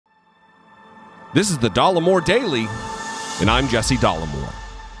This is the Dollemore Daily, and I'm Jesse Dollemore.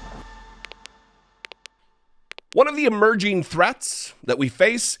 One of the emerging threats that we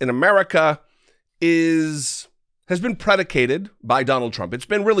face in America has been predicated by Donald Trump. It's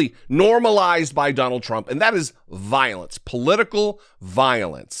been really normalized by Donald Trump, and that is violence, political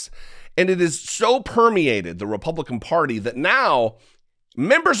violence. And it has so permeated the Republican Party that now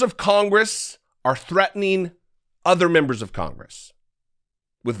members of Congress are threatening other members of Congress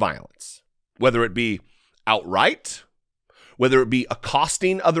with violence, whether it be outright, whether it be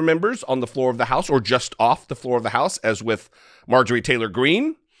accosting other members on the floor of the House or just off the floor of the House, as with Marjorie Taylor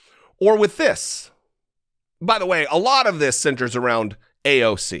Greene, or with this. By the way, a lot of this centers around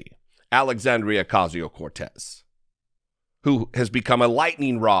AOC, Alexandria Ocasio-Cortez, who has become a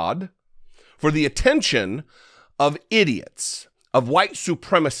lightning rod for the attention of idiots, of white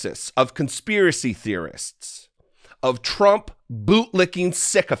supremacists, of conspiracy theorists, of Trump bootlicking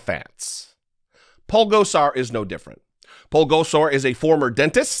sycophants. Paul Gosar is no different. Paul Gosar is a former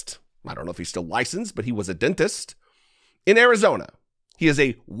dentist. I don't know if he's still licensed, but he was a dentist in Arizona. He is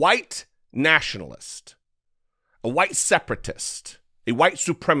a white nationalist, a white separatist, a white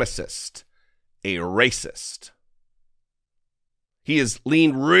supremacist, a racist. He has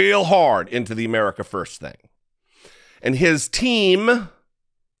leaned real hard into the America First thing. And his team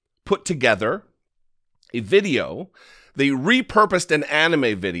put together a video. They repurposed an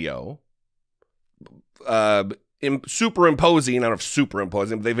anime video, superimposing, I don't know if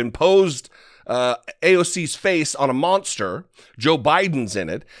superimposing, but they've imposed AOC's face on a monster. Joe Biden's in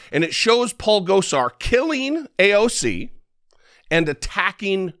it, and it shows Paul Gosar killing AOC and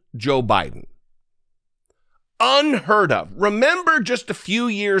attacking Joe Biden. Unheard of. Remember just a few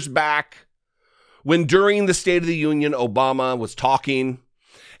years back when during the State of the Union, Obama was talking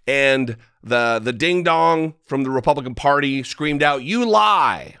and the ding-dong from the Republican Party screamed out, "You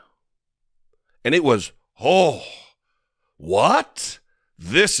lie." And it was, oh, what?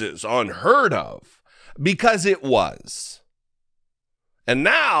 This is unheard of. Because it was. And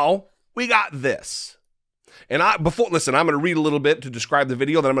now we got this. And I'm going to read a little bit to describe the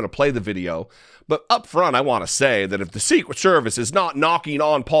video, then I'm going to play the video. But up front, I want to say that if the Secret Service is not knocking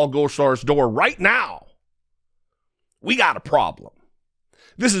on Paul Gosar's door right now, we got a problem.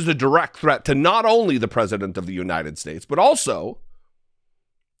 This is a direct threat to not only the President of the United States, but also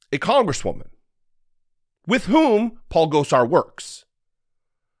a congresswoman with whom Paul Gosar works.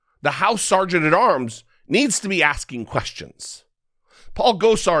 The House Sergeant at Arms needs to be asking questions. Paul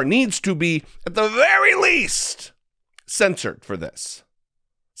Gosar needs to be, at the very least, censured for this.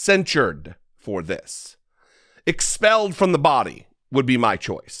 Censured for this. Expelled from the body would be my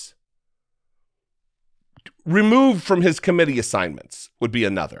choice. Removed from his committee assignments would be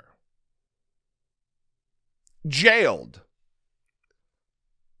another. Jailed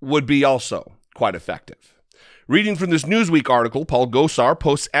would be also quite effective. Reading from this Newsweek article, Paul Gosar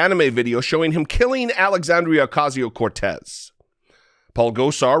posts anime video showing him killing Alexandria Ocasio-Cortez. Paul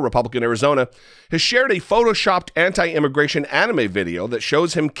Gosar, Republican Arizona, has shared a photoshopped anti-immigration anime video that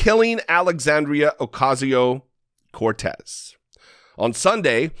shows him killing Alexandria Ocasio-Cortez. On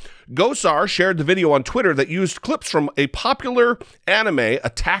Sunday, Gosar shared the video on Twitter that used clips from a popular anime,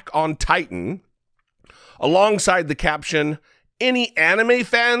 Attack on Titan, alongside the caption, "Any anime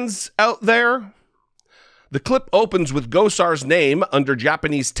fans out there?" The clip opens with Gosar's name under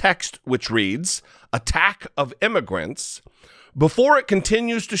Japanese text, which reads, "Attack of Immigrants," before it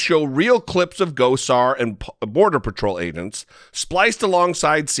continues to show real clips of Gosar and Border Patrol agents spliced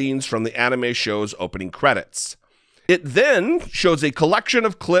alongside scenes from the anime show's opening credits. It then shows a collection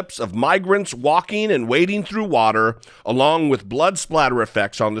of clips of migrants walking and wading through water, along with blood splatter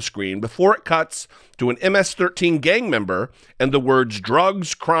effects on the screen, before it cuts to an MS-13 gang member and the words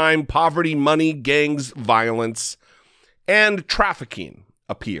drugs, crime, poverty, money, gangs, violence, and trafficking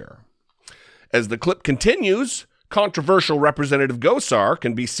appear. As the clip continues, controversial Representative Gosar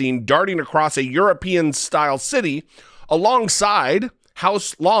can be seen darting across a European-style city alongside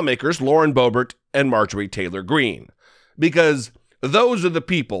House lawmakers Lauren Boebert and Marjorie Taylor Greene, because those are the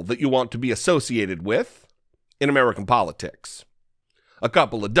people that you want to be associated with in American politics. A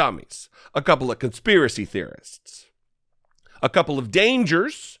couple of dummies, a couple of conspiracy theorists, a couple of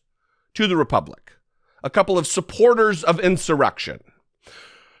dangers to the republic, a couple of supporters of insurrection.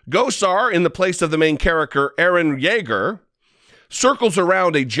 Gosar, in the place of the main character, Aaron Yeager, circles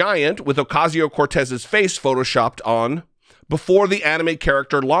around a giant with Ocasio-Cortez's face photoshopped on before the anime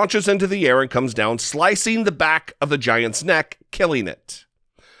character launches into the air and comes down, slicing the back of the giant's neck, killing it.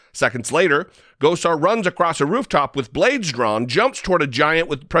 Seconds later, Gosar runs across a rooftop with blades drawn, jumps toward a giant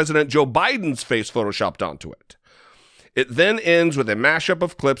with President Joe Biden's face photoshopped onto it. It then ends with a mashup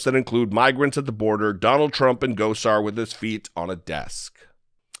of clips that include migrants at the border, Donald Trump and Gosar with his feet on a desk.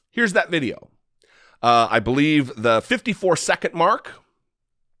 Here's that video. I believe the 54-second mark.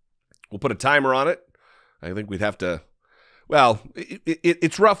 We'll put a timer on it. I think we'd have to, well,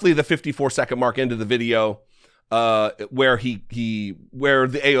 it's roughly the 54-second mark into the video where where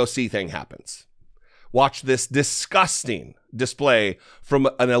the AOC thing happens. Watch this disgusting display from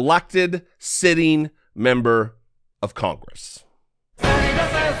an elected sitting member of Congress.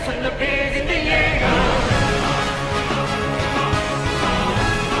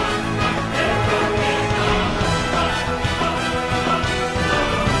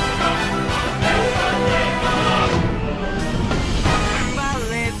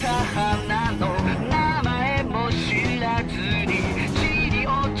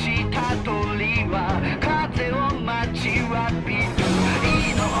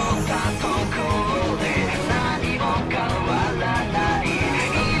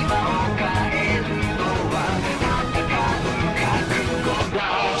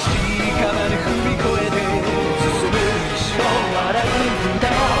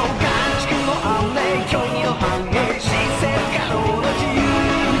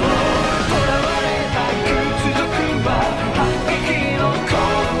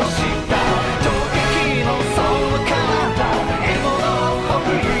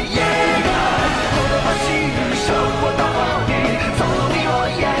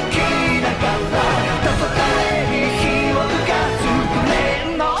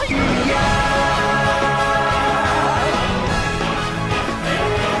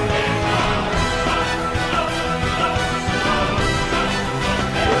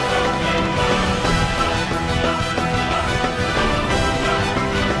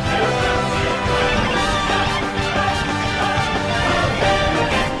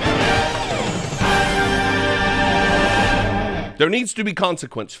 There needs to be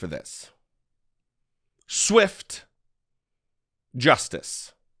consequence for this. Swift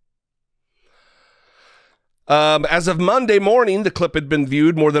justice. As of Monday morning, the clip had been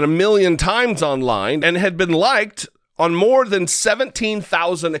viewed more than 1 million times online and had been liked on more than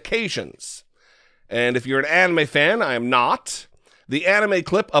 17,000 occasions. And if you're an anime fan, I am not. The anime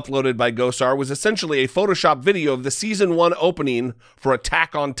clip uploaded by Gosar was essentially a Photoshop video of the season 1 opening for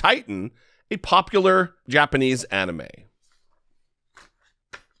Attack on Titan, a popular Japanese anime.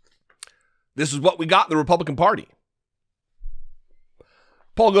 This is what we got in the Republican Party.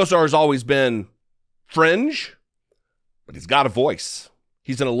 Paul Gosar has always been fringe, but he's got a voice.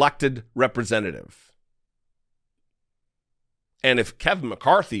 He's an elected representative. And if Kevin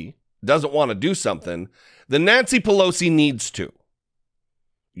McCarthy doesn't want to do something, then Nancy Pelosi needs to.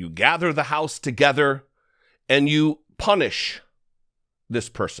 You gather the House together and you punish this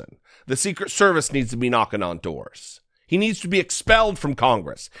person. The Secret Service needs to be knocking on doors. He needs to be expelled from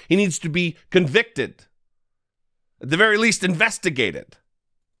Congress. He needs to be convicted. At the very least, investigated.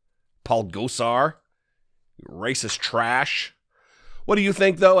 Paul Gosar, racist trash. What do you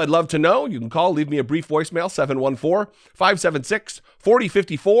think, though? I'd love to know. You can call, leave me a brief voicemail,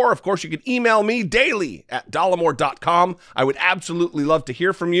 714-576-4054. Of course, you can email me daily at dollemore.com. I would absolutely love to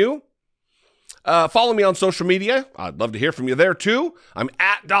hear from you. Follow me on social media. I'd love to hear from you there, too. I'm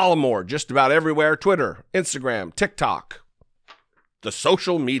at Dollemore, just about everywhere. Twitter, Instagram, TikTok. The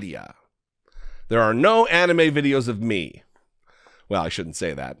social media. There are no anime videos of me. Well, I shouldn't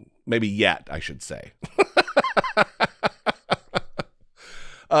say that. Maybe yet, I should say.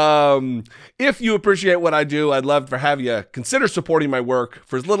 If you appreciate what I do, I'd love to have you consider supporting my work.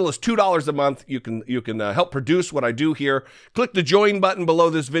 For as little as $2 a month, you can help produce what I do here. Click the join button below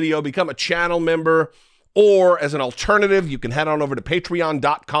this video, become a channel member, or as an alternative, you can head on over to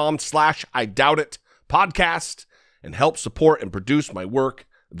patreon.com/IDoubtIt podcast and help support and produce my work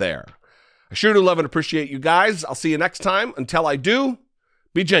there. I sure do love and appreciate you guys. I'll see you next time. Until I do,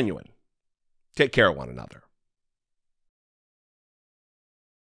 be genuine. Take care of one another.